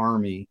of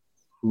Army,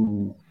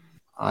 who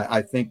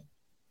I think,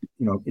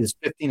 is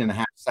 15 and a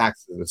half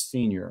sacks as a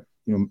senior,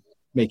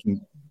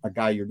 making a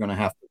guy you're going to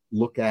have to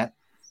look at.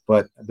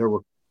 But there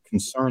were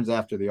concerns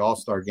after the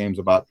All-Star games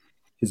about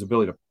his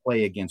ability to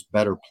play against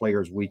better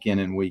players week in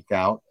and week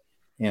out.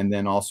 And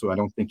then also, I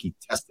don't think he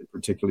tested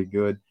particularly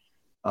good.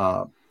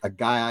 A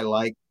guy I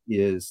like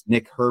is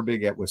Nick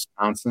Herbig at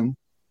Wisconsin.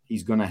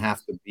 He's going to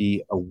have to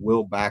be a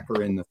will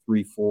backer in the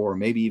 3-4,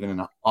 maybe even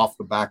an off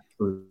the back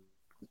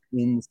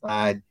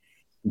inside,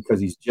 because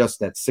he's just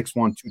that 6'1",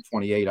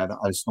 228. I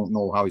just don't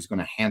know how he's going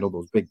to handle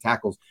those big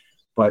tackles.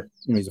 But,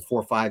 he's a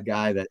 4-5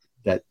 guy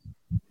that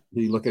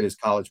you look at his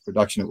college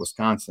production at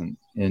Wisconsin,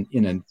 and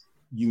in a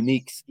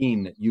unique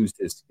scheme that used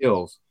his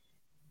skills,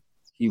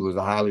 he was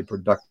a highly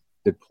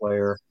productive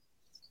player.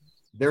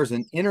 There's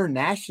an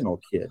international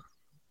kid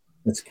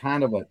that's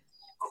kind of a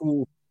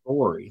cool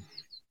story.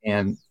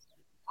 And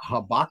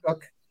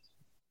Habakkuk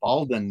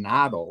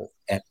Baldonado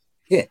at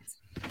Pitt,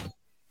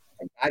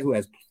 a guy who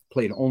has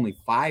played only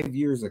 5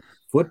 years of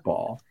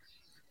football,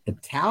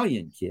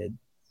 Italian kid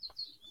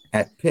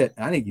at Pitt.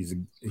 I think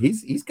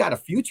he's got a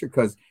future,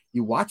 because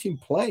you watch him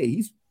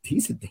play.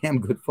 He's a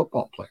damn good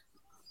football player.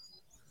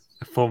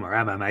 former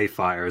MMA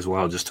fighter as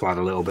well, just to add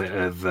a little bit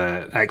of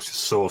extra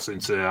sauce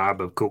into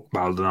Habakkuk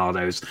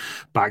Maldonado's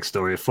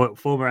backstory. A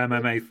former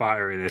MMA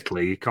fighter in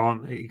Italy. You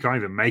can't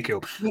even make it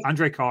up.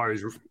 Andre Carter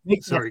is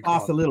Make that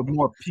sauce a little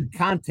more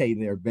picante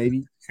there,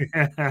 baby.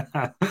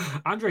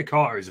 Andre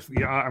Carter is.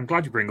 I'm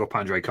glad you bring up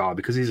Andre Carter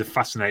because he's a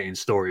fascinating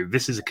story.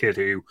 This is a kid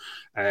who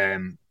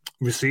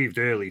received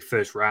early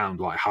first round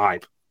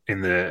hype in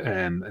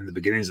the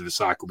beginnings of the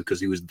cycle because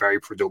he was very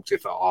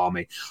productive at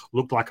Army.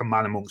 Looked like a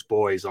man amongst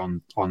boys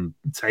on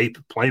tape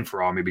playing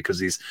for Army because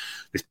he's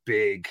this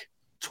big,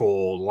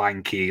 tall,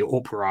 lanky,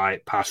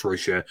 upright pass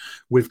rusher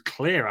with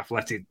clear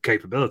athletic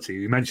capability.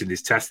 You mentioned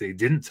his test that he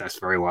didn't test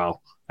very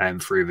well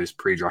through this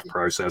pre-draft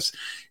process.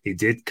 He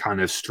did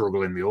kind of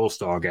struggle in the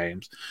All-Star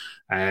games.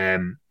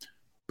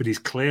 But he's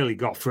clearly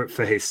got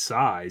for his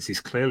size.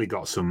 He's clearly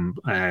got some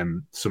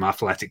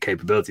athletic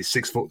capability.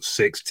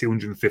 6'6",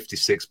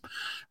 256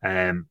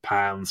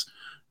 pounds,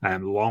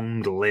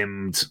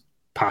 long-limbed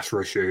pass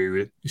rusher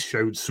who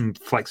showed some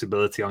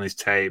flexibility on his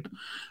tape.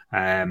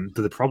 But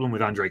the problem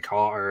with Andre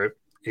Carter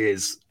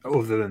is,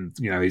 other than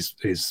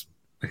his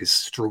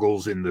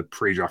struggles in the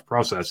pre-draft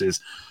process, is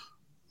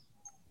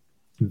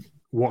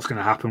what's going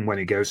to happen when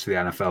he goes to the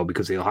NFL,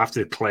 because he'll have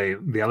to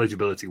claim the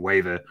eligibility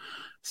waiver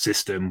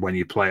system when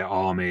you play at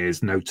Army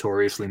is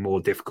notoriously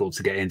more difficult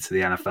to get into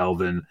the NFL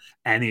than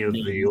any of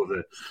the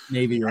other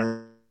Navy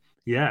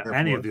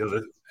any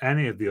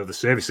of the other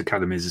service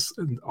academies.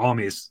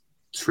 Army is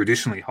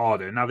traditionally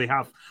harder. Now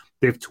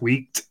they've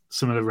tweaked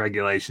some of the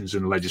regulations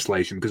and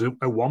legislation, because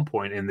at one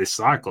point in this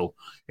cycle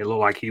it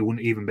looked like he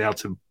wouldn't even be able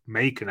to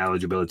make an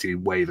eligibility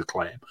waiver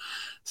claim.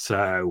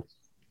 So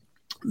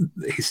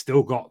he's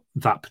still got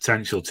that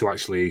potential to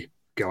actually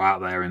go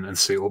out there and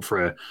suit up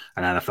for an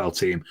NFL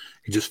team.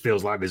 It just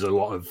feels like there's a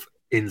lot of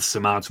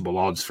insurmountable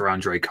odds for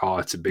Andre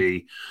Carter to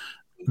be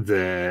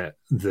the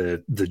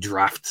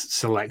draft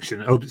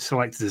selection,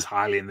 selected as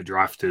highly in the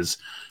draft as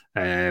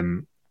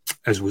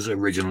was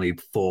originally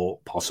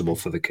thought possible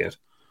for the kid.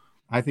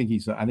 I think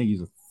he's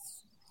a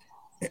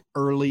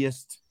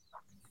earliest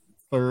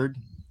third,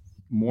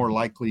 more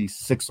likely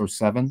 6 or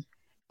 7.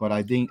 But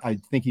I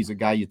think he's a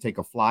guy you take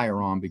a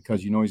flyer on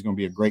because he's going to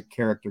be a great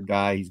character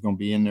guy. He's going to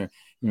be in there,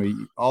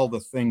 all the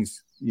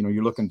things,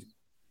 you're looking to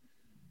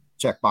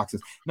check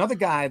boxes. Another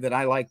guy that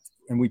I liked,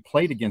 and we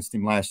played against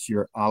him last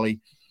year,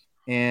 Ali,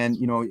 and,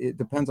 it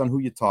depends on who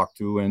you talk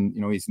to. And,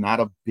 he's not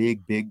a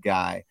big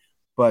guy,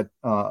 but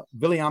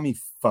Viliami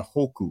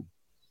Fahoku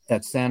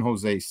at San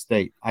Jose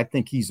State, I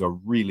think he's a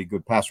really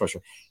good pass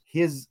rusher.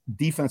 His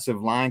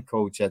defensive line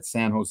coach at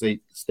San Jose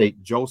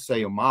State, Joe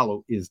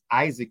Sayamalu, is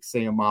Isaac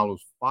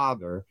Sayamalu's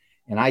father.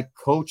 And I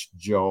coached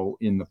Joe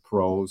in the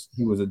pros.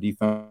 He was a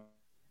defensive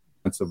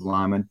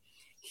lineman.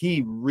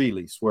 He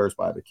really swears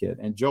by the kid.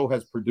 And Joe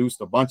has produced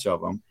a bunch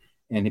of them,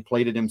 and he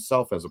played it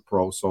himself as a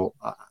pro. So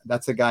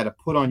that's a guy to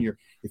put on your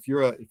 – if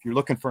you're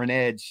looking for an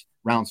edge,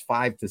 rounds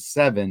 5 to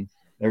 7,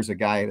 there's a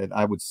guy that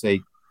I would say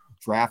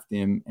draft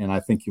him, and I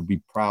think you'll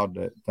be proud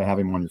to have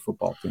him on your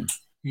football team.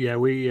 Yeah,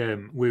 we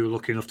were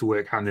lucky enough to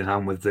work hand in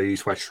hand with the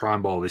East West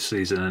Shrine Bowl this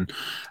season,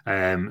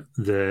 and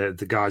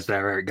the guys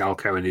there, Eric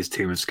Galco and his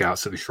team of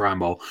scouts at the Shrine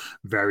Bowl,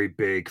 very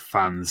big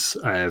fans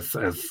of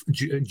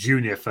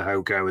Junior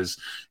Fahoko, as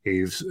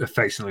he's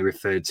affectionately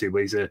referred to.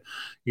 But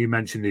you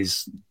mentioned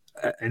he's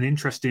an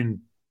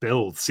interesting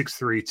build,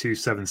 6'3",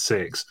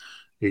 276.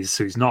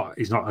 He's not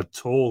a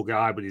tall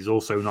guy, but he's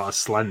also not a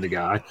slender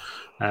guy.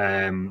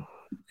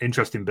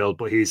 Interesting build,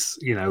 but he's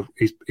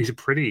a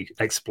pretty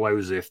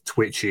explosive,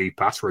 twitchy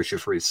pass rusher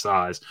for his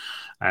size,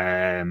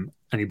 and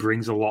he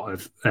brings a lot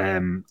of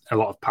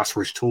pass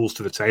rush tools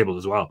to the table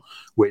as well.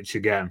 Which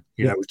again,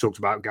 we talked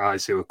about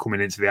guys who are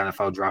coming into the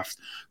NFL draft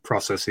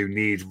process who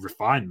need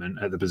refinement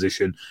at the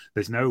position.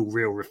 There's no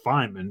real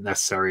refinement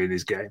necessary in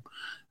his game,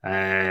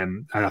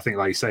 and I think,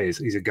 like you say,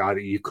 he's a guy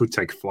that you could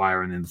take a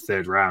flyer in the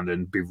 3rd round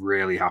and be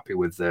really happy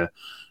with the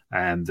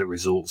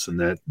results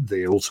and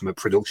the ultimate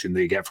production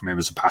that you get from him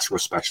as a pass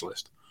rush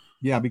specialist.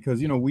 Yeah,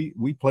 because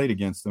we played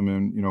against them,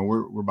 and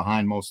we're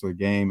behind most of the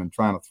game and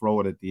trying to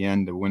throw it at the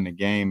end to win the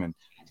game. And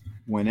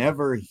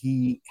whenever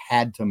he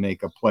had to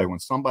make a play, when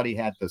somebody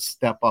had to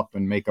step up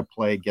and make a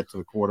play, get to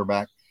the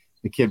quarterback,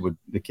 the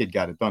kid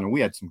got it done. And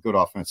we had some good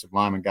offensive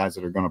linemen, guys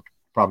that are going to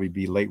probably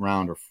be late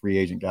round or free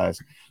agent guys.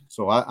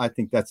 So I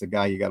think that's a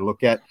guy you got to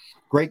look at.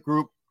 Great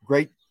group,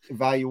 great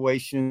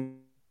evaluations.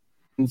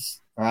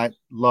 All right,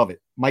 love it.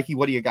 Mikey,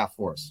 what do you got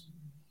for us?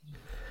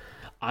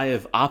 I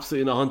have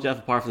absolutely none, Jeff,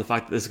 apart from the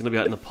fact that this is going to be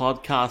out in the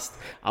podcast,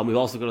 and we've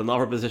also got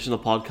another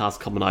positional podcast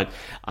coming out,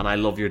 and I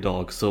love your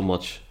dog so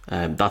much.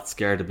 That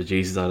scared the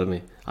bejesus out of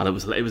me, and it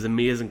was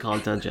amazing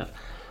content, Jeff.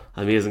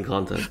 Amazing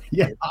content.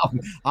 Yeah,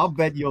 I'll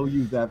bet you'll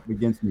use that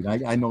against me.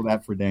 I know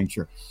that for dang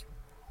sure.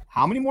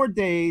 How many more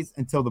days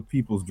until the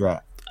People's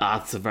Draft?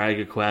 That's a very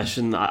good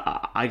question.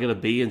 I got a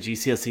B in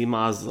GCSE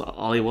Maz.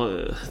 Ollie,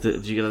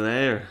 did you get an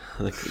A, or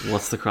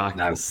what's the crack?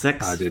 No,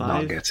 6. I did 5?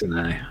 not get an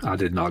A. I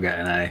did not get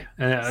an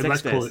A.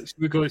 Let's call it.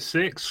 Should we go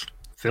 6?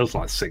 Feels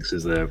like 6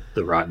 is the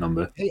right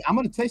number. Hey, I'm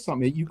going to tell you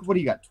something. What do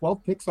you got?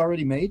 12 picks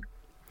already made?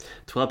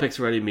 12 picks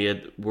already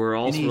made. We're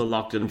all sort of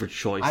locked in for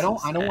choices. I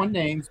don't want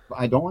names.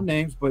 I don't want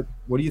names, but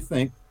what do you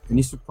think?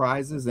 Any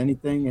surprises?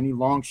 Anything? Any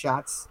long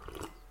shots?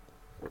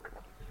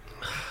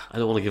 I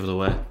don't want to give it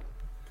away.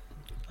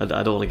 I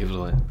don't want to give it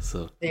away.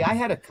 So hey, I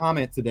had a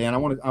comment today, and I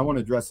want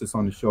to address this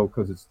on the show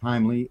because it's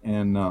timely.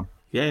 And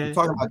we're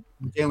talking about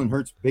Jalen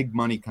Hurts' big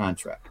money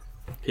contract.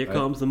 Here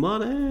comes the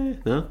money.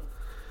 No?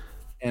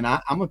 And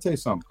I'm going to tell you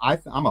something.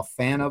 I'm a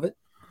fan of it.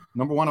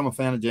 Number one, I'm a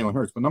fan of Jalen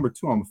Hurts. But number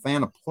two, I'm a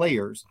fan of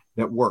players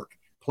that work,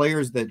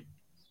 players that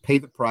pay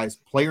the price,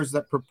 players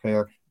that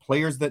prepare,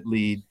 players that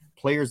lead,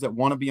 players that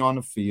want to be on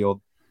the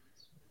field,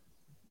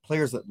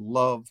 players that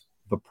love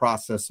the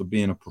process of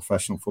being a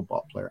professional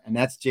football player. And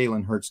that's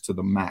Jalen Hurts to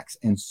the max.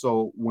 And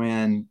so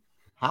when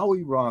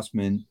Howie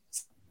Rossman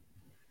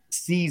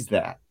sees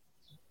that,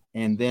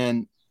 and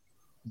then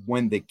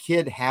when the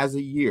kid has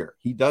a year,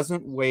 he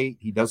doesn't wait,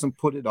 he doesn't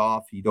put it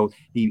off,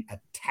 he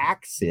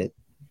attacks it.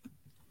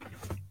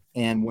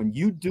 And when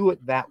you do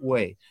it that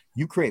way,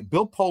 you create.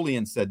 Bill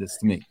Polian said this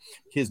to me.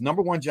 His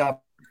number one job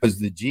was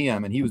the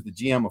GM, and he was the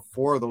GM of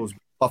 4 of those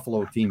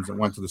Buffalo teams that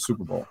went to the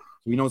Super Bowl.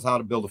 So he knows how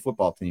to build a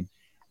football team.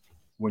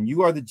 When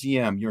you are the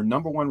GM, your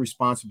number one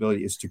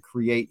responsibility is to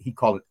create, he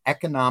called it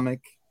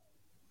economic,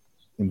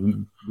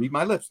 and read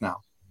my lips now,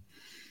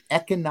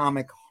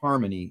 economic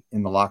harmony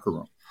in the locker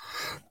room.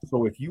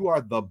 So if you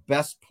are the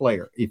best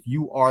player, if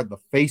you are the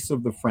face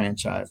of the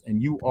franchise,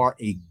 and you are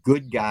a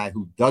good guy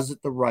who does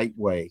it the right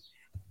way,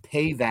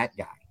 pay that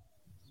guy.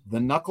 The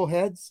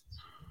knuckleheads,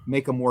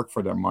 make them work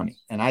for their money.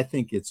 And I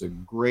think it's a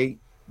great,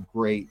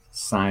 great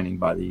signing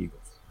by the Eagles.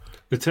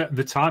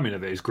 The timing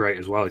of it is great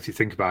as well, if you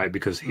think about it,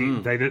 because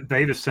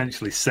they've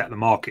essentially set the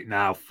market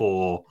now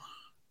for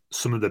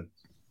some of the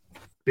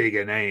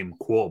bigger name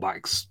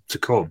quarterbacks to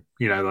come.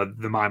 You know,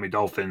 the Miami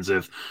Dolphins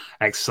have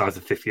exercised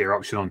the 5th-year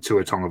option on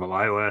Tua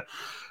Tagovailoa.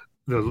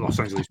 The Los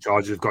Angeles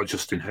Chargers have got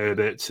Justin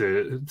Herbert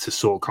to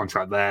sort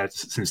contract there.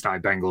 Cincinnati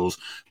Bengals.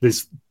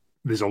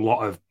 There's a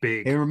lot of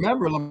big. And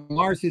remember,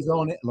 Lamar's his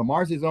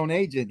own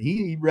agent.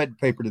 He read the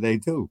paper today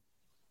too.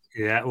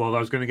 Yeah, well, I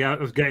was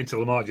getting to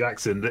Lamar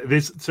Jackson.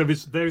 There's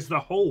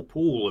the whole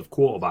pool of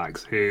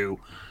quarterbacks who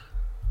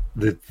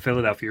the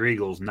Philadelphia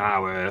Eagles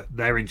now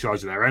they're in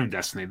charge of their own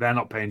destiny. They're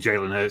not paying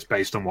Jalen Hurts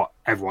based on what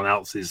everyone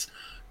else is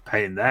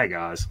paying their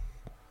guys.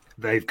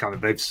 They've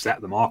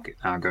set the market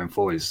now going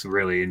forward. It's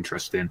really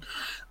interesting,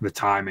 the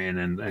timing,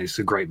 and it's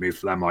a great move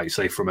for them, like you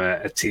say, from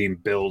a team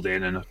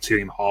building and a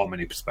team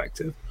harmony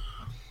perspective.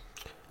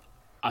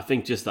 I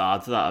think just to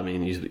add to that, I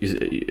mean,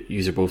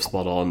 you are both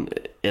spot on.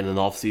 In an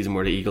off-season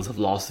where the Eagles have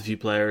lost a few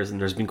players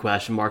and there's been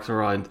question marks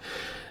around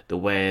the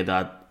way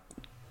that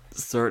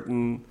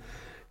certain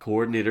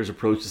coordinators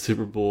approach the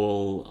Super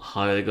Bowl,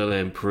 how they're going to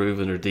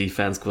improve in their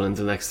defense going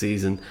into next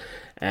season,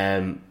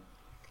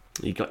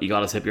 you got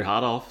to tip your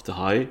hat off to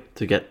Howie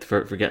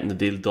for getting the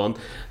deal done.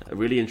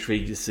 Really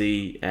intrigued to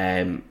see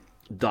down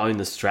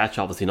the stretch,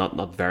 obviously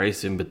not very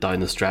soon, but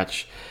down the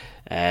stretch,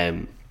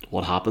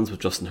 what happens with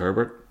Justin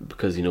Herbert,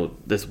 because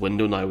this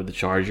window now with the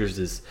Chargers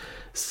is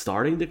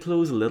starting to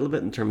close a little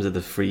bit in terms of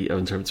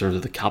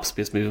the cap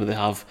space movement they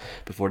have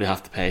before they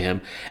have to pay him.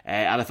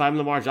 And if I'm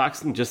Lamar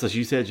Jackson, just as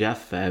you said,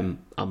 Jeff, I'm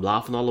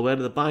laughing all the way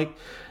to the bank.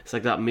 It's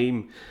like that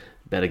meme,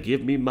 better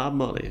give me my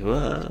money.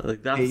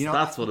 Like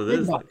that's what it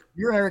is. Like.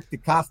 You're Eric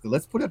DeCosta.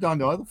 Let's put it on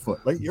the other foot.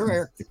 Like, you're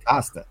Eric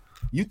DeCosta.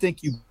 You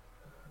think you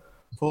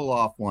pull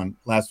off one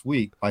last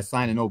week by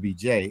signing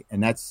OBJ,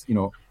 and that's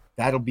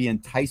that'll be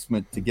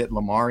enticement to get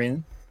Lamar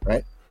in,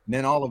 right? And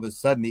then all of a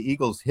sudden, the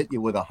Eagles hit you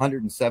with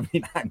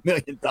 $179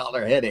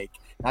 million headache.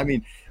 I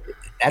mean,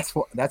 that's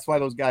why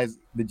those guys,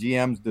 the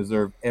GMs,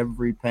 deserve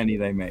every penny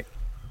they make.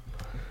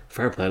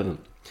 Fair play to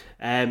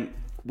them.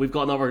 We've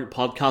got another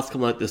podcast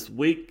coming out this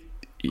week.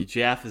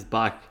 Jeff is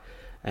back,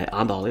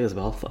 and Ollie as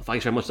well.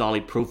 Thanks very much to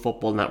Ollie. Pro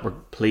Football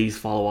Network. Please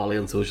follow Ollie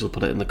on social.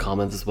 Put it in the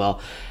comments as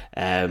well.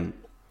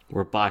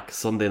 We're back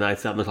Sunday night,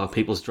 7 o'clock,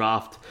 People's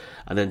Draft.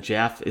 And then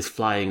Jeff is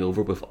flying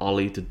over with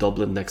Ollie to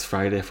Dublin next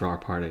Friday for our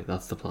party.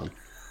 That's the plan.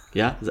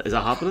 Yeah? Is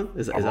that happening?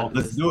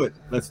 Let's do it.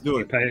 Let's do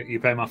it. You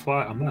pay my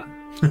flight, I'm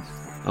there.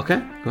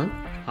 Okay, go on.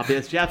 Happy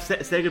as Jeff.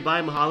 Say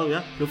goodbye, mahalo,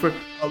 yeah? Go for it.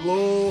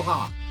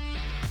 Aloha.